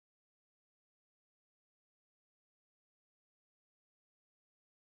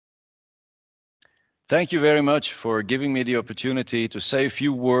Thank you very much for giving me the opportunity to say a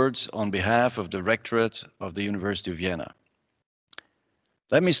few words on behalf of the Rectorate of the University of Vienna.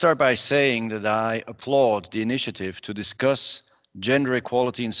 Let me start by saying that I applaud the initiative to discuss gender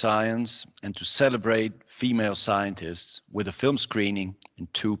equality in science and to celebrate female scientists with a film screening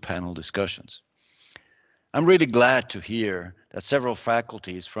and 2 panel discussions. I'm really glad to hear that several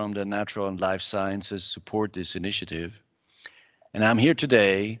faculties from the natural and life sciences support this initiative. And I'm here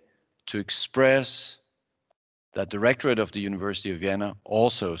today to express that the Rectorate of the University of Vienna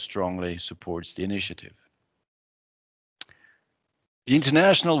also strongly supports the initiative. The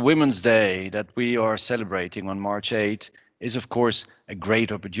International Women's Day that we are celebrating on March 8 is, of course, a great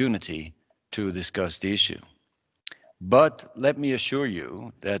opportunity to discuss the issue. But let me assure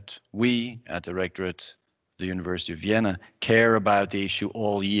you that we at the Rectorate of the University of Vienna care about the issue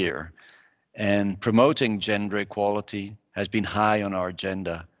all year, and promoting gender equality has been high on our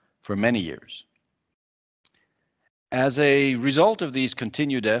agenda for many years. As a result of these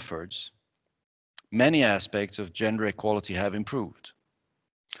continued efforts, many aspects of gender equality have improved.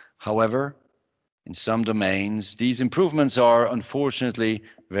 However, in some domains, these improvements are unfortunately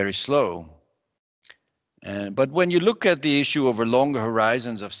very slow. But when you look at the issue over longer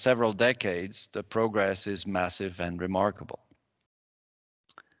horizons of several decades, the progress is massive and remarkable.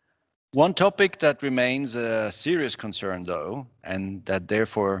 One topic that remains a serious concern, though, and that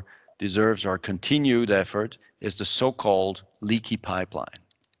therefore deserves our continued effort, is the so-called leaky pipeline.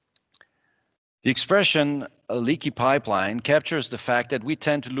 The expression a leaky pipeline captures the fact that we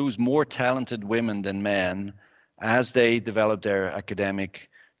tend to lose more talented women than men as they develop their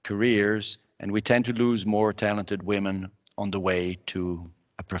academic careers, and we tend to lose more talented women on the way to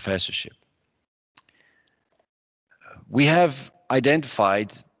a professorship. We have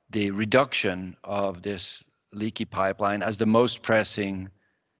identified the reduction of this leaky pipeline as the most pressing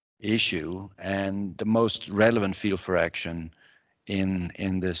issue and the most relevant field for action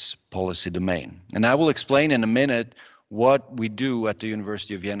in this policy domain. And I will explain in a minute what we do at the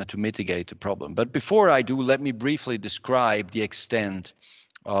University of Vienna to mitigate the problem. But before I do, let me briefly describe the extent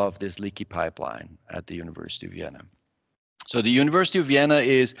of this leaky pipeline at the University of Vienna. So the University of Vienna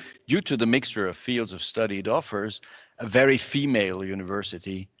is, due to the mixture of fields of study it offers, a very female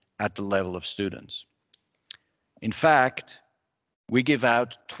university at the level of students. In fact, we give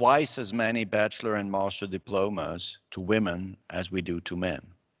out twice as many bachelor and master diplomas to women as we do to men.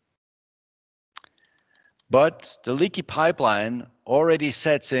 But the leaky pipeline already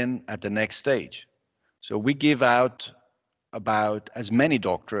sets in at the next stage. So we give out about as many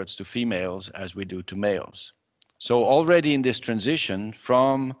doctorates to females as we do to males. So already in this transition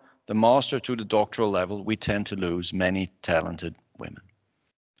from the master to the doctoral level, we tend to lose many talented women.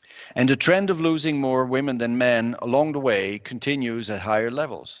 And the trend of losing more women than men along the way continues at higher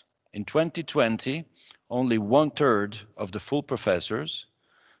levels. In 2020, only 1/3 of the full professors,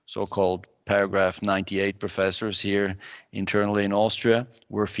 so-called paragraph 98 professors here internally in Austria,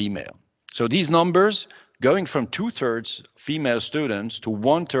 were female. So these numbers, going from 2/3 female students to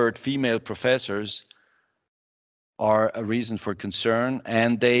 1/3 female professors, are a reason for concern,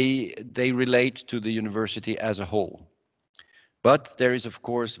 and they relate to the university as a whole. But there is, of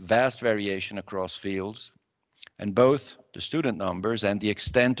course, vast variation across fields, and both the student numbers and the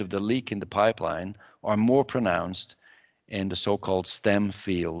extent of the leak in the pipeline are more pronounced in the so-called STEM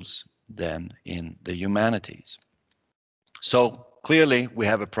fields than in the humanities. So clearly we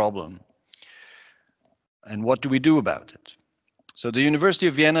have a problem. And what do we do about it? So the University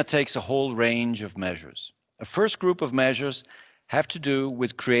of Vienna takes a whole range of measures. A first group of measures have to do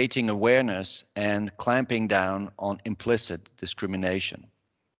with creating awareness and clamping down on implicit discrimination.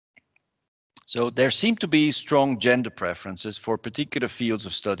 So there seem to be strong gender preferences for particular fields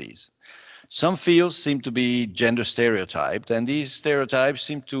of studies. Some fields seem to be gender stereotyped, and these stereotypes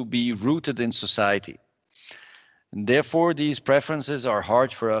seem to be rooted in society. And therefore, these preferences are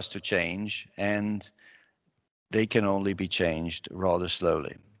hard for us to change, and they can only be changed rather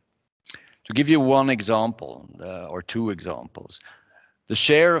slowly. To give you one example, or 2 examples, the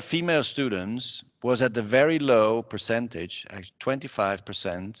share of female students was at the very low percentage,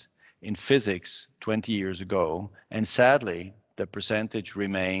 25% in physics 20 years ago, and sadly, the percentage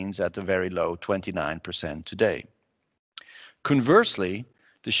remains at the very low 29% today. Conversely,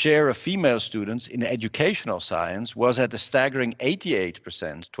 the share of female students in educational science was at a staggering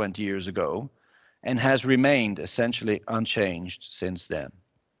 88% 20 years ago, and has remained essentially unchanged since then.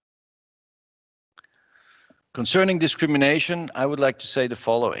 Concerning discrimination, I would like to say the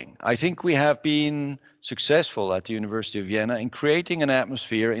following. I think we have been successful at the University of Vienna in creating an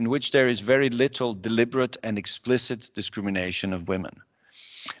atmosphere in which there is very little deliberate and explicit discrimination of women.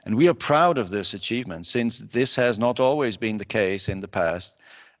 And we are proud of this achievement, since this has not always been the case in the past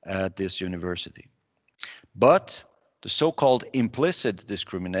at this university. But the so-called implicit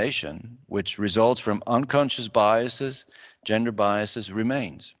discrimination, which results from unconscious biases, gender biases,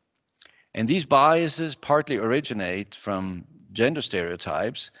 remains. And these biases partly originate from gender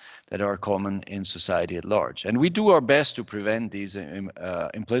stereotypes that are common in society at large. And we do our best to prevent these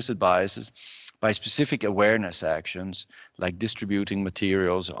implicit biases by specific awareness actions, like distributing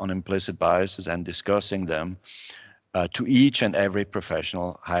materials on implicit biases and discussing them to each and every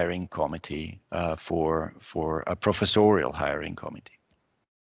professional hiring committee for a professorial hiring committee.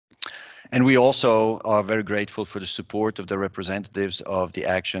 And we also are very grateful for the support of the representatives of the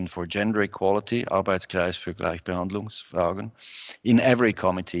Action for Gender Equality, Arbeitskreis für Gleichbehandlungsfragen, in every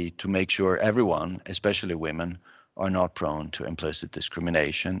committee to make sure everyone, especially women, are not prone to implicit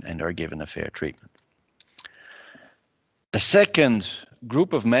discrimination and are given a fair treatment. The second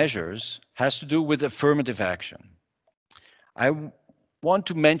group of measures has to do with affirmative action. I want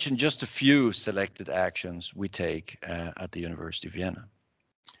to mention just a few selected actions we take at the University of Vienna.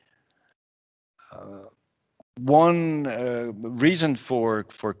 One reason for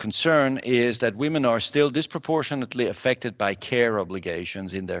concern is that women are still disproportionately affected by care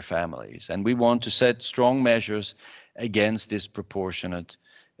obligations in their families, and we want to set strong measures against disproportionate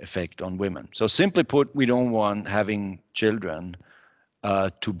effect on women. So simply put, we don't want having children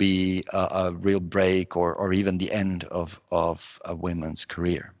to be a real break or even the end of a women's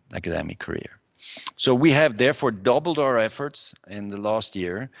career, academic career. So we have therefore doubled our efforts in the last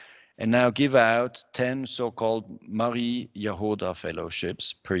year and now give out 10 so-called Marie Yahoda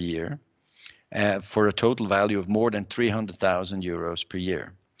fellowships per year for a total value of more than 300,000 euros per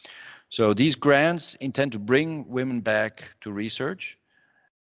year. So these grants intend to bring women back to research,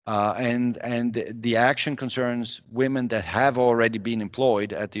 and the action concerns women that have already been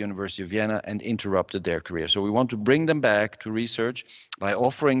employed at the University of Vienna and interrupted their career. So we want to bring them back to research by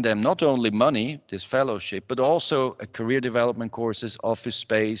offering them not only money, this fellowship, but also a career development courses, office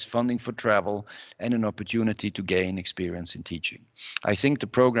space, funding for travel, and an opportunity to gain experience in teaching. I think the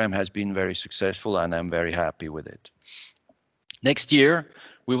program has been very successful, and I'm very happy with it. Next year,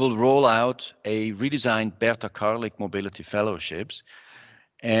 we will roll out a redesigned Berta Karlik Mobility Fellowships.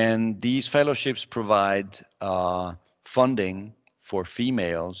 And these fellowships provide funding for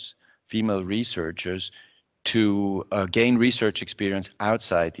female researchers to gain research experience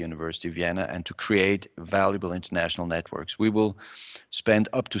outside the University of Vienna and to create valuable international networks. We will spend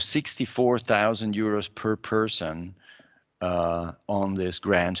up to 64,000 euros per person on this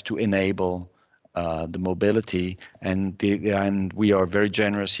grant to enable the mobility. And we are very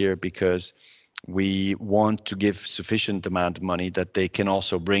generous here because we want to give sufficient amount of money that they can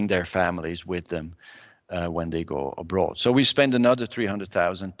also bring their families with them when they go abroad. So we spend another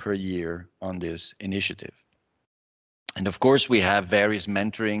 300,000 per year on this initiative. And of course, we have various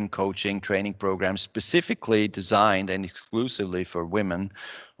mentoring, coaching, training programs specifically designed and exclusively for women,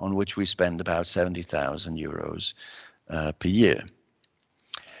 on which we spend about 70,000 euros per year.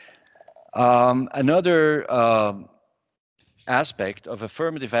 Another aspect of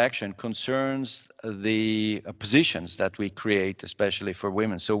affirmative action concerns the positions that we create, especially for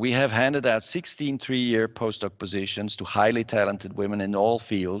women. So we have handed out 16 three-year postdoc positions to highly talented women in all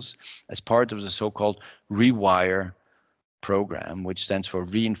fields as part of the so-called Rewire program, which stands for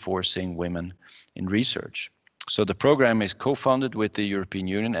Reinforcing Women in Research. So the program is co-funded with the European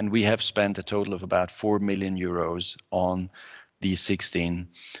Union, and we have spent a total of about 4 million euros on these 16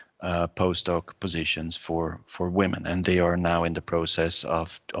 postdoc positions for women, and they are now in the process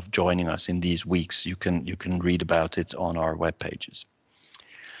of joining us in these weeks. You can read about it on our web pages.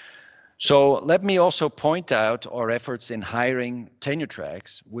 So let me also point out our efforts in hiring tenure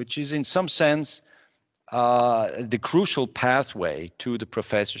tracks, which is in some sense the crucial pathway to the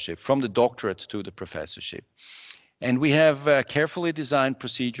professorship, from the doctorate to the professorship. And we have carefully designed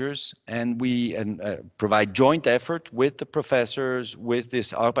procedures, and we provide joint effort with the professors, with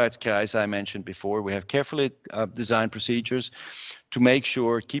this Arbeitskreis I mentioned before. We have carefully designed procedures to make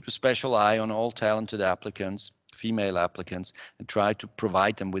sure, keep a special eye on all talented applicants, female applicants, and try to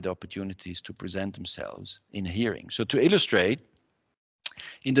provide them with opportunities to present themselves in a hearing. So to illustrate,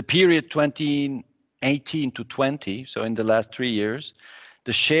 in the period 2018 to 20, so in the last 3 years,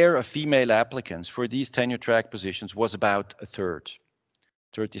 the share of female applicants for these tenure track positions was about a third.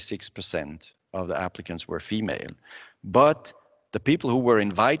 36% of the applicants were female. But the people who were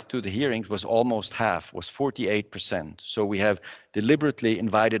invited to the hearings was almost half, was 48%. So we have deliberately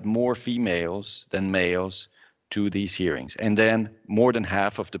invited more females than males to these hearings. And then more than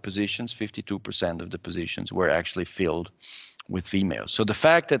half of the positions, 52% of the positions, were actually filled with females. So the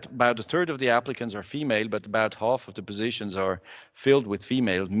fact that about a third of the applicants are female, but about half of the positions are filled with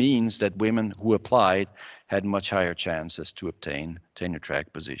females, means that women who applied had much higher chances to obtain tenure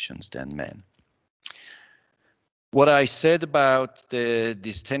track positions than men. What I said about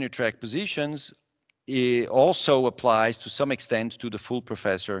these tenure track positions, it also applies to some extent to the full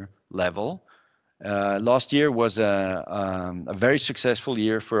professor level. Last year was a very successful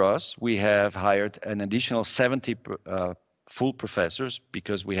year for us. We have hired an additional 70 full professors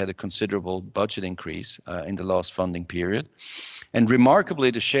because we had a considerable budget increase in the last funding period. And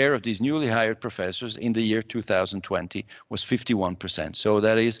remarkably, the share of these newly hired professors in the year 2020 was 51%. So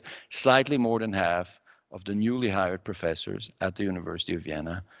that is slightly more than half of the newly hired professors at the University of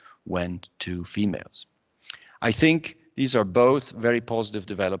Vienna went to females. I think these are both very positive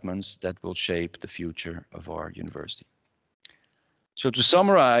developments that will shape the future of our university. So to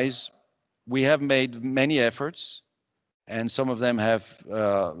summarize, we have made many efforts, and some of them have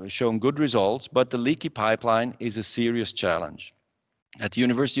shown good results, but the leaky pipeline is a serious challenge. At the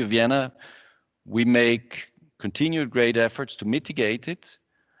University of Vienna, we make continued great efforts to mitigate it.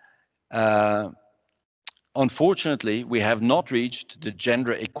 Unfortunately, we have not reached the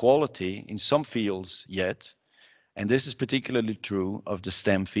gender equality in some fields yet, and this is particularly true of the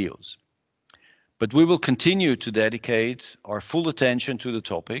STEM fields. But we will continue to dedicate our full attention to the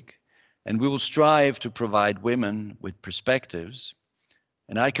topic, and we will strive to provide women with perspectives.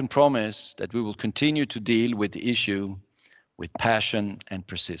 And I can promise that we will continue to deal with the issue with passion and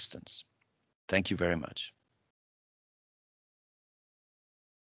persistence. Thank you very much.